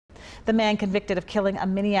The man convicted of killing a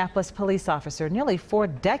Minneapolis police officer nearly 4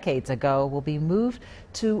 decades ago will be moved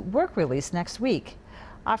to work release next week.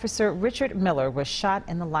 Officer Richard Miller was shot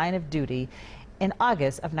in the line of duty in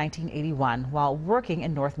August of 1981 while working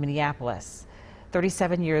in North Minneapolis.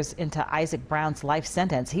 37 years into Isaac Brown's life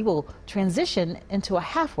sentence, he will transition into a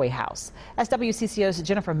halfway house. As WCCO's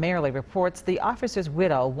Jennifer Mayerle reports, the officer's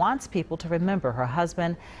widow wants people to remember her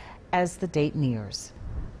husband as the date nears.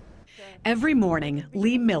 Every morning,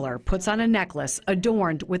 Lee Miller puts on a necklace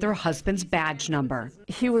adorned with her husband's badge number.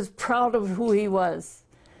 He was proud of who he was,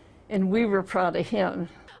 and we were proud of him.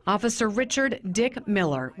 Officer Richard Dick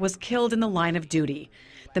Miller was killed in the line of duty.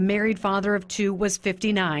 The married father of 2 was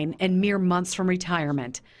 59 and mere months from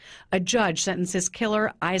retirement. A judge sentences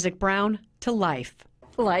killer Isaac Brown to life.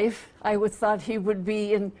 Life. I would thought he would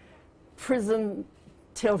be in prison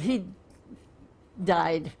till he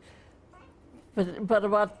died. But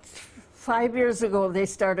about 5 years ago, they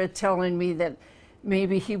started telling me that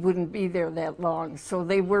maybe he wouldn't be there that long, so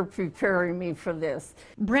they were preparing me for this.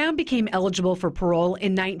 Brown became eligible for parole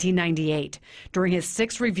in 1998. During his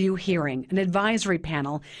 6th review hearing, an advisory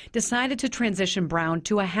panel decided to transition Brown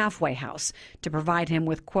to a halfway house to provide him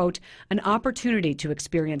with, quote, an opportunity to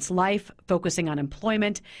experience life, focusing on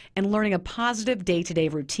employment and learning a positive day-to-day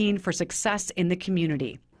routine for success in the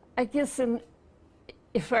community. I guess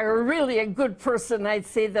if I were really a good person, I'd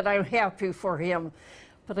say that I'm happy for him.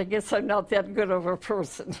 But I guess I'm not that good of a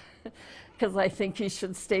person because I think he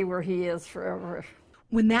should stay where he is forever.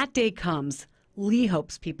 When that day comes, Lee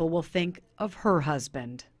hopes people will think of her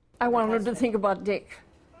husband. I want him to think about Dick.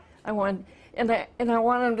 I want him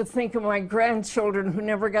to think of my grandchildren who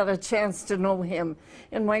never got a chance to know him,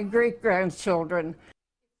 and my great-grandchildren.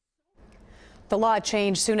 The law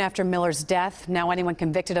changed soon after Miller's death. Now anyone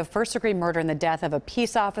convicted of first-degree murder in the death of a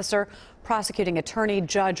peace officer, prosecuting attorney,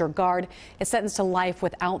 judge, or guard is sentenced to life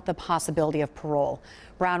without the possibility of parole.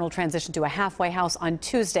 Brown will transition to a halfway house on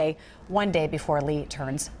Tuesday, one day before Lee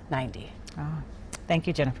turns 90. Oh, thank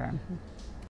you, Jennifer.